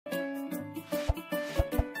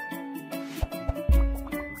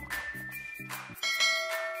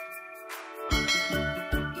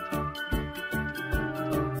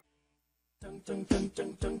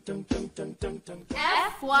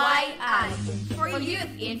FYI, for Youth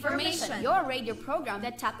Information, your radio program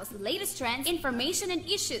that tackles the latest trends, information, and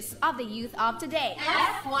issues of the youth of today.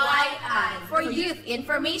 FYI, for Youth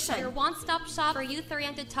Information, your one-stop shop for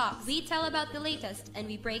youth-oriented talks. We tell about the latest and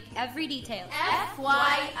we break every detail.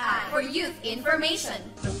 FYI, for Youth Information.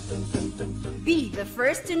 Be the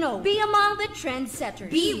first to know. Be among the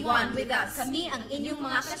trendsetters. Be one with us. Kami ang inyong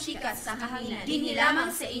mga kachikas sa hanginan. Dini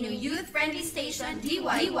lamang sa inyong youth-friendly station,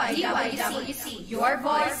 DYWC. Your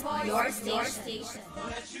voice, your station.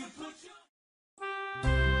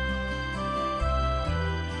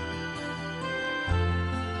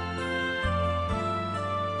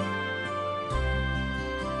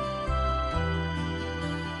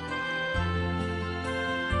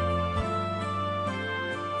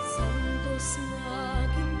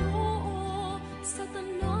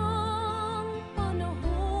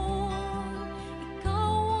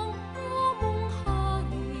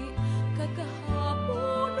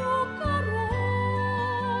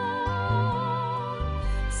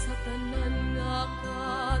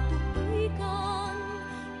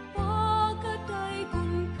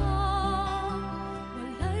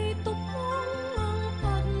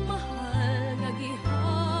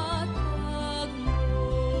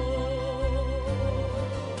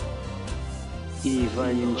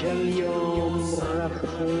 Evangelium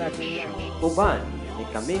Reflexio. Uban ni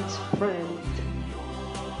Kamig's friend.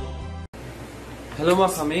 Hello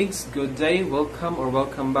mga kamigs, good day,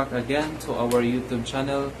 welcome back again to our YouTube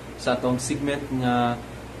channel sa atong segment nga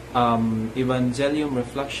Evangelium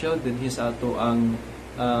Reflexio. Dinhi sa ato ang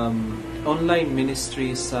online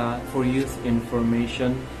ministry for youth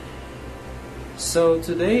information. So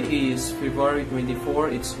today is February 24,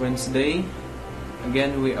 it's Wednesday.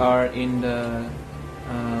 Again, we are in the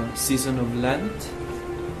season of Lent,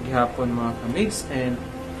 gihapon mga kamigs, and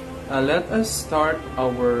let us start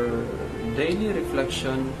our daily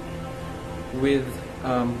reflection with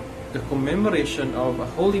the commemoration of a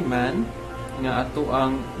holy man nga ato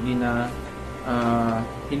ang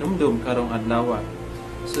hinumdum karong adlaw.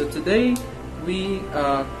 So today we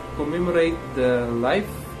commemorate the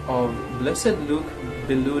life of Blessed Luke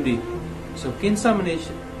Belludi. So kinsa man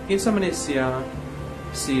siya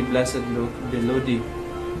si Blessed Luke Belludi.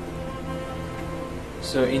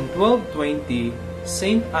 So in 1220,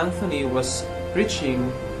 Saint Anthony was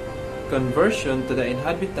preaching conversion to the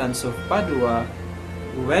inhabitants of Padua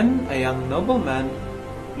when a young nobleman,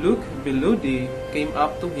 Luke Belludi, came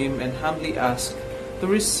up to him and humbly asked to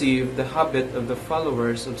receive the habit of the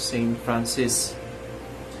followers of Saint Francis.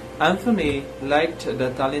 Anthony liked the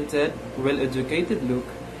talented, well-educated Luke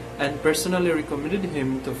and personally recommended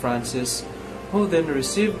him to Francis, who then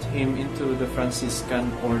received him into the Franciscan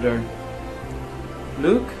order.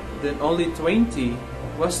 Luke, then only 20,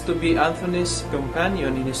 was to be Anthony's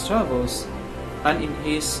companion in his travels and in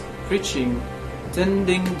his preaching,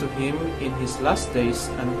 tending to him in his last days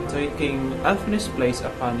and taking Anthony's place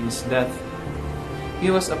upon his death. He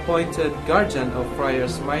was appointed guardian of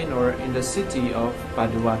friars minor in the city of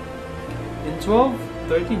Padua. In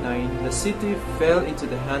 1239, the city fell into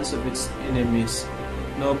the hands of its enemies.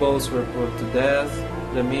 Nobles were put to death,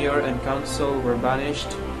 the mayor and council were banished,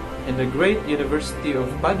 and the great University of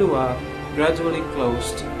Padua gradually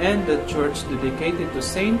closed, and the church dedicated to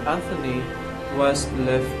Saint Anthony was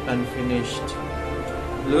left unfinished.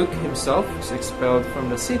 Luke himself was expelled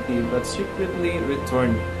from the city but secretly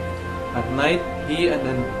returned. At night, he and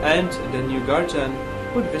the new guardian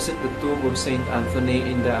would visit the tomb of Saint Anthony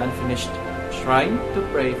in the unfinished shrine to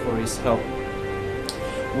pray for his help.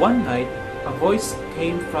 One night, a voice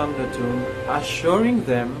came from the tomb assuring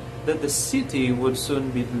them that the city would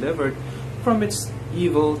soon be delivered from its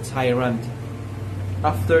evil tyrant.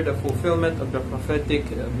 After the fulfillment of the prophetic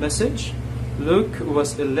message, Luke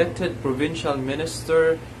was elected provincial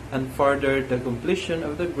minister and furthered the completion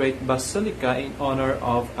of the great basilica in honor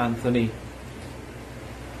of Anthony.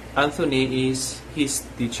 Anthony is his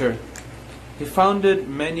teacher. He founded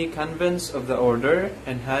many convents of the order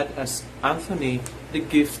and had as Anthony the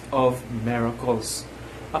gift of miracles.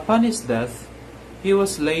 Upon his death, he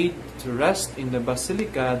was laid to rest in the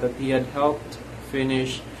basilica that he had helped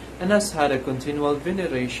finish and has had a continual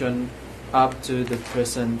veneration up to the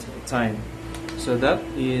present time. So that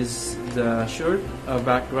is the short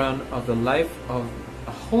background of the life of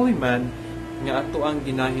a holy man nga ato ang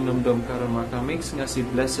ginahinumdum karon mga kamigs nga si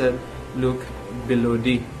Blessed Luke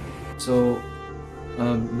Belludi. So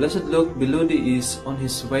Blessed Luke Belludi is on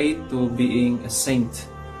his way to being a saint.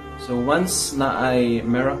 So once na ay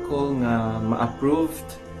miracle nga ma-approved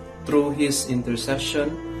through his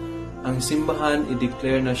intercession, ang simbahan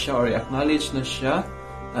i-declare na siya or i-acknowledge na siya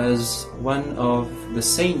as one of the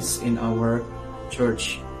saints in our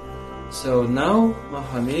church. So now, mga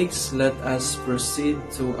kamigs, let us proceed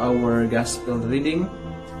to our gospel reading.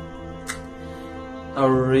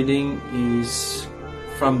 Our reading is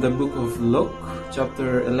from the book of Luke,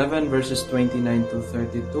 chapter 11, verses 29 to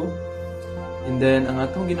 32. And then, ang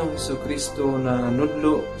atong Ginoong Jesucristo na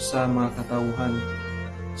nudlo sa mga katawuhan.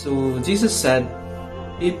 So, Jesus said,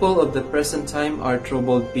 "People of the present time are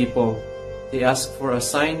troubled people. They ask for a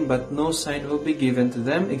sign, but no sign will be given to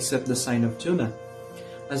them except the sign of Jonah.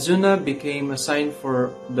 As Jonah became a sign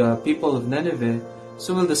for the people of Nineveh,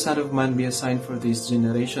 so will the Son of Man be a sign for this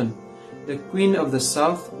generation. The Queen of the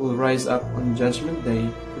South will rise up on Judgment Day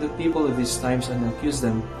to the people of these times and accuse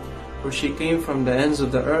them, for she came from the ends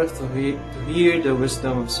of the earth to hear the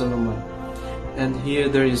wisdom of Solomon. And here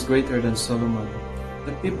there is greater than Solomon.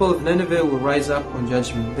 The people of Nineveh will rise up on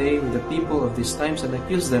Judgment Day with the people of these times and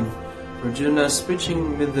accuse them, for Jonah's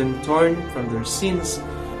preaching made them torn from their sins,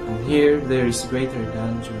 and here there is greater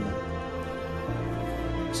than Jonah."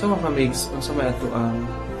 So mga kamigs, kung sa may ato ang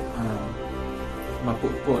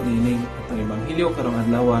mapupo nining atong Ebanghelyo karong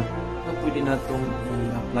adlaw na pwede natong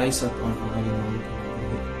i-apply sa atong pagalingon.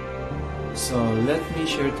 So let me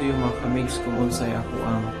share to you mga kamigs kung unsay ako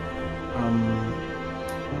ang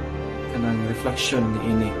kanang reflection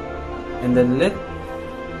niini. And then let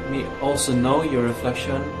me also know your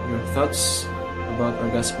reflection, your thoughts about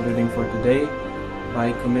our gospel reading for today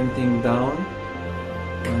by commenting down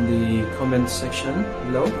on the comment section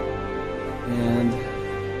below. And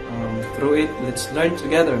through it, let's learn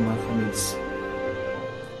together, mga kamigs.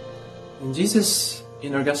 And Jesus,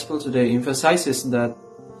 in our gospel today, emphasizes that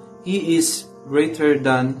He is greater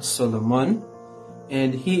than Solomon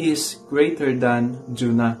and He is greater than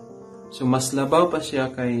Jonah. So mas labaw pa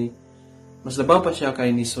siya kay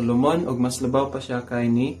ni Solomon ug mas labaw pa siya kay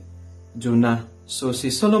ni Jonah. So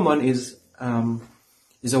si Solomon is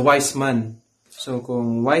a wise man. So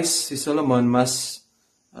kung wise si Solomon, mas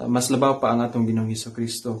labaw pa ang atong Ginoong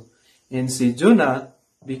Jesucristo. And si Jonah,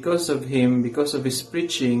 because of his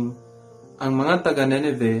preaching, ang mga taga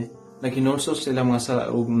Nineveh naghinulsol sila mga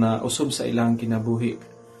salaog na usob sa ilang kinabuhi.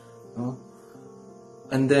 No?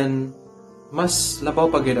 And then mas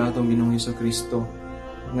labaw pa gid ang atong Ginoong Jesucristo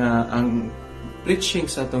nga ang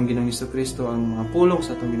preaching sa atong Ginoong Jesucristo, ang mga pulong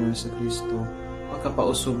sa atong Ginoong Jesucristo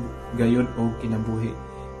makapausob gayud og kinabuhi.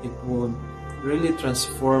 It would really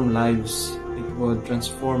transform lives. It would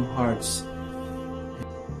transform hearts.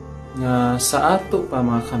 Nga sa ato pa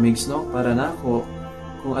mga kamigs, no, para nako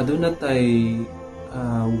kung aduna tay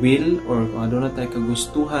will or kung aduna tay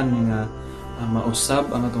kagustuhan nga mausab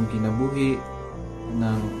ang atong kinabuhi,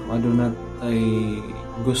 nang aduna tay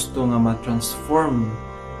gusto nga ma-transform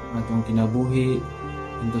ang atong kinabuhi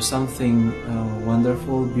into something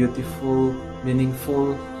wonderful, beautiful,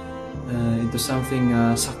 meaningful, into something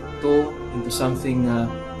sakto, into something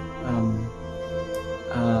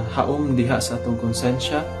haom diha sa atong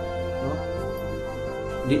konsensya, no?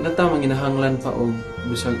 Di na ta manginahanglan pa og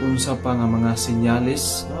bisag unsa pa nga mga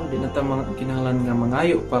senyales, no? Di na ta kinahanglan nga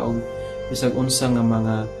mangayo pa og bisag unsa nga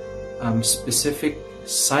mga specific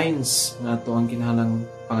signs nga ato ang kinahanglang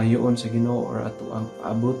pangayoon sa Ginoo or ato ang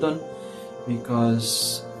paabuton,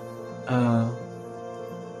 because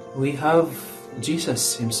we have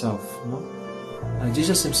Jesus himself, no?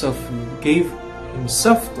 Jesus himself gave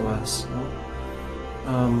himself to us, no?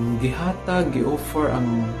 Gihatag, gi-offer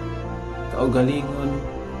ang kaugalingon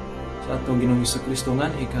sa atong Ginoong Jesucristo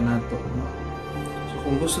nganhi kanato, no? So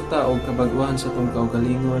kung gusto ta og kabag-uhan sa atong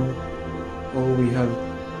kaugalingon, all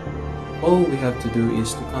we have to do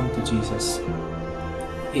is to come to Jesus.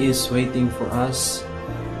 He is waiting for us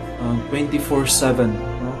 24/7,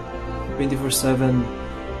 no? 24/7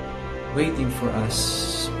 waiting for us.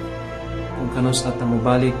 Kung kanos ata mo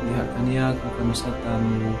balik diha kaniya, kung kanos ata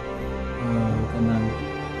mo kanang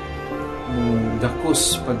mo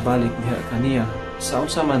dakos pagbalik diha kaniya sa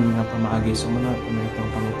unsa man nga pamaagi. So muna ko na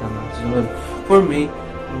itong pangutana. So for me,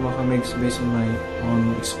 mga kamigs, based on my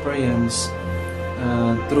own experience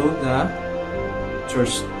through the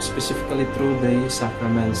church, specifically through the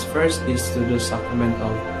sacraments. First is through the sacrament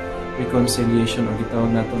of reconciliation, o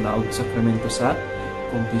gitawag nato na og sakramento sa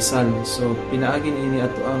kumpisal. So pinaagin ini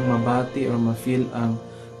ato ang mabati or ma-feel ang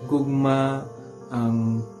gugma,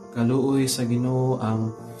 ang kaluoy sa Ginoo,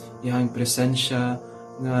 ang iyang presensya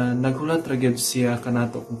nga naghulat ra gyud siya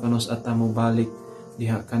kanato kung kanos ata mo balik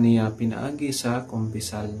diha kaniya pinaagi sa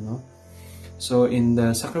kumpisal, no? So in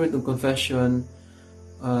the sacrament of confession,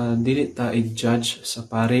 dili ta i-judge sa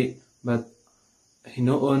pari, but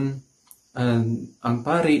hinuon ang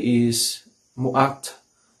pari is muact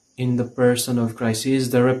in the person of Christ. He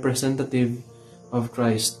is the representative of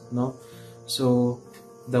Christ, no? So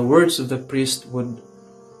the words of the priest would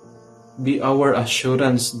be our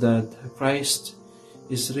assurance that Christ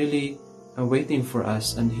is really waiting for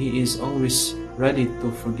us, and He is always ready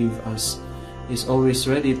to forgive us. He's always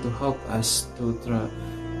ready to help us to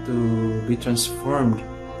be transformed.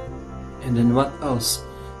 And then what else?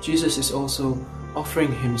 Jesus is also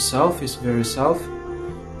offering Himself, His very self,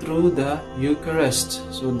 through the Eucharist.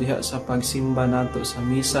 So diha sa pagsimba nato sa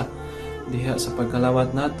misa, diha sa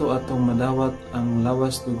pagkalawat nato atong madawat ang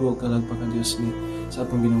lawas dugo kalag pagkadiyos ni sa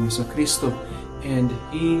atong Ginoong Kristo. And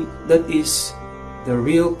that is the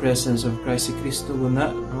real presence of Christ. Si Kristo na,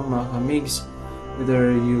 no, mga kamigs, whether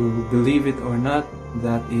you believe it or not,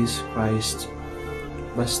 that is Christ.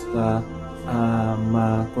 Basta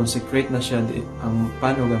ma-consecrate na siya ang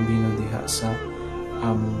panugambino diha sa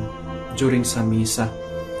during sa misa.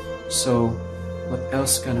 So, what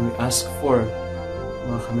else can we ask for?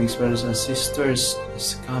 Mga kamigs, brothers and sisters,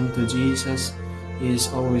 is come to Jesus. He is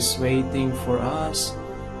always waiting for us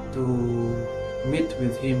to meet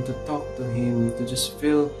with Him, to talk to Him, to just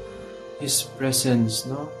feel His presence,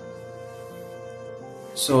 no?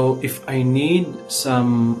 So, if I need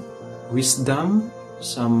some wisdom,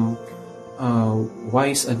 some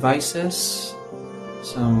wise advices,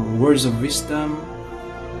 some words of wisdom,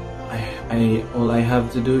 all I have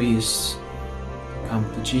to do is come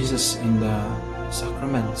to Jesus in the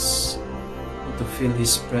sacraments, to feel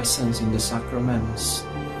His presence in the sacraments,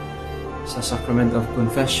 sa sacrament of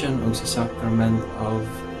confession o sa sacrament of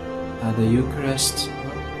the Eucharist,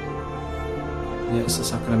 sa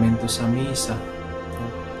sakramento sa misa.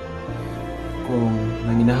 Kung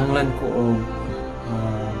nanginahanglan ko o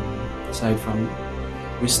aside from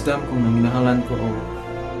wisdom, kung nanginahanglan ko o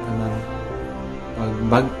kanang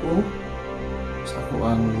pagbag-o sa ako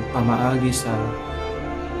ang pamaagi sa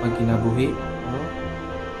pagkinabuhi, no?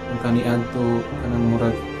 Kung kaniadto kanang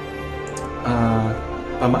murag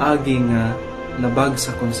pamaagi nga labag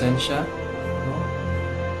sa konsensya, no?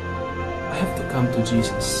 I have to come to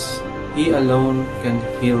Jesus. He alone can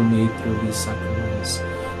heal me through these sacraments,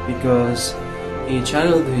 because He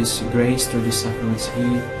channeled His grace through these sacraments.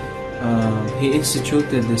 He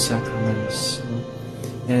instituted the sacraments, no?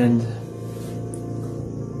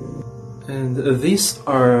 And these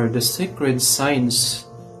are the sacred signs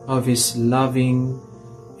of His loving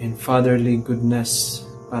and fatherly goodness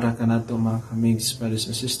para kanato mga kamigs, brothers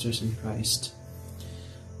and sisters in Christ.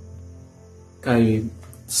 Kay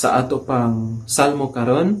sa ato pang salmo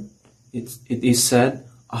karon, it is said,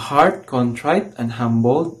 "A heart contrite and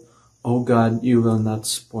humbled, O God, you will not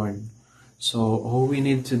scorn." So all we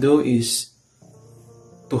need to do is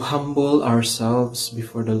to humble ourselves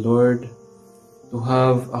before the Lord, to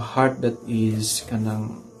have a heart that is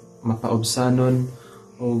kanang mapaobsanon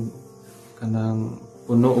o kanang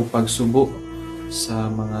puno o pagsubo sa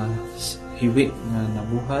mga hiwi nga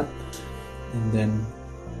nabuhat. And then,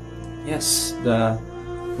 yes,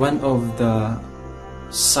 one of the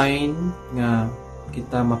sign nga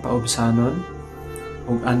kita mapaobsanon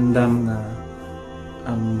o andam nga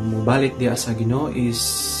mubalik diya sa Ginoo is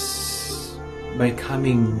by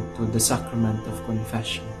coming to the sacrament of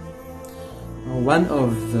confession. One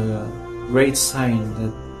of the great sign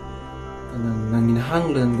that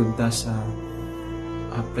nanginahanglan gud ta sa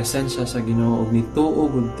presensya sa Ginoo, ug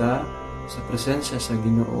nituo gud ta sa presensya sa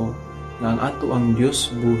Ginoo nga ang ato ang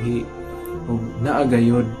Dios buhi ug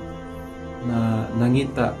naagayod na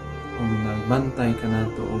nangita ug nagbantay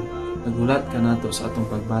kanato ug nagulat kanato sa atong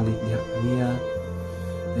pagbalik diha kaniya.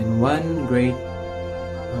 Then one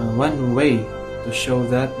way to show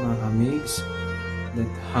that, mga kamigs, that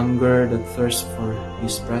hunger, that thirst for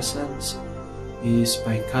His presence, is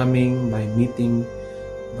by coming, by meeting,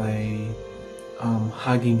 by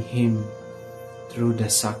hugging Him through the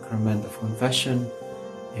sacrament of confession,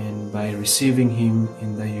 and by receiving Him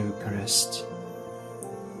in the Eucharist.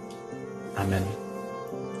 Amen.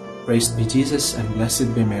 Praised be Jesus, and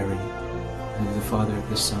blessed be Mary, and the Father,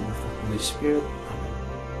 the Son, and the Holy Spirit.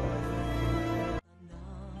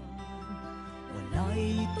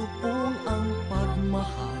 Walay tupong ang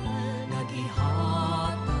pagmahal, nagihangin